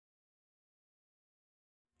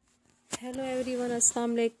Hello everyone,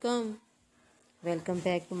 Assalamu alaikum. Welcome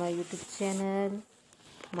back to my YouTube channel,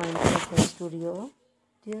 Mind Fashion Studio.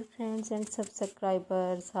 Dear friends and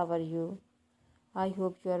subscribers, how are you? I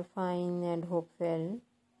hope you are fine and hope well.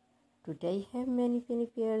 Today I have many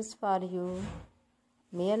pairs for you.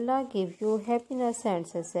 May Allah give you happiness and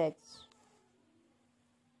success.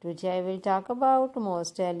 Today I will talk about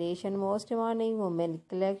most stylish and most demanding women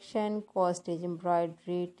collection, costage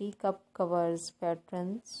embroidery, teacup covers,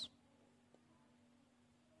 patterns.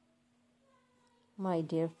 My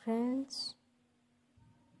dear friends,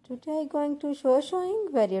 today I am going to showing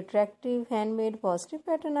very attractive handmade positive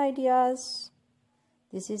pattern ideas.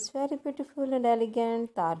 This is very beautiful and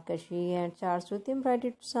elegant tarkashi and charts with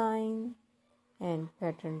embroidered design and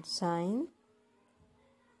pattern design.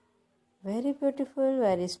 Very beautiful,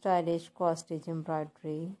 very stylish costage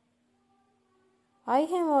embroidery. I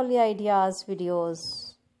have only ideas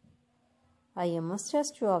videos. I must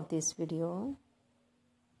suggest you of this video.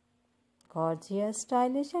 Gorgeous,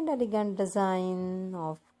 stylish and elegant design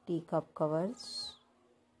of teacup covers.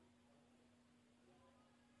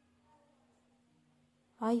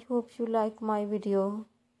 I hope you like my video.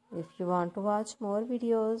 If you want to watch more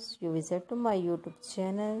videos, you visit to my YouTube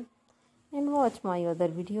channel and watch my other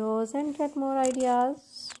videos and get more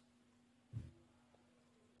ideas.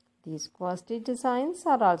 These costly designs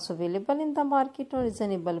are also available in the market on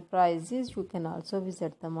reasonable prices. You can also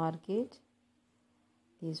visit the market.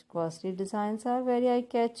 These costly designs are very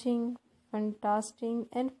eye-catching, fantastic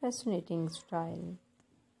and fascinating style.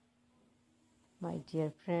 My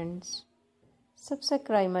dear friends,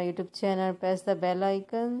 subscribe my YouTube channel, press the bell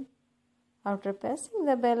icon. After pressing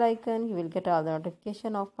the bell icon, you will get all the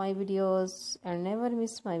notification of my videos and never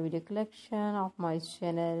miss my video collection of my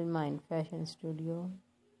channel, Mind Fashion Studio.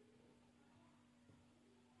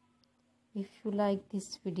 If you like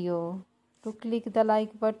this video, to click the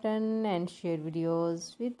like button and share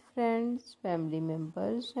videos with friends, family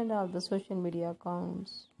members and all the social media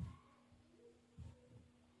accounts.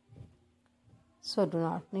 So do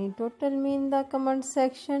not need to tell me in the comment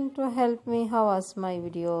section to help me how was my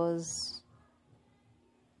videos.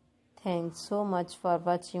 Thanks so much for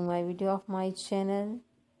watching my video of my channel.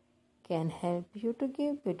 Can help you to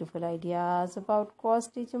give beautiful ideas about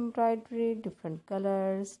costage embroidery, different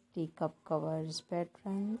colors, teacup covers,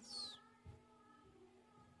 patterns.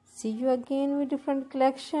 See you again with different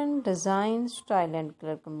collection, design, style and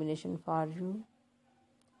color combination for you.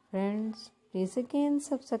 Friends, please again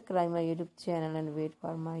subscribe my YouTube channel and wait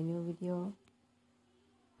for my new video.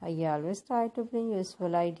 I always try to bring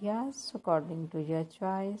useful ideas according to your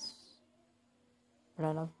choice. A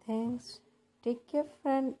lot of thanks. Take care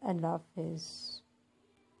friend and love Hafiz.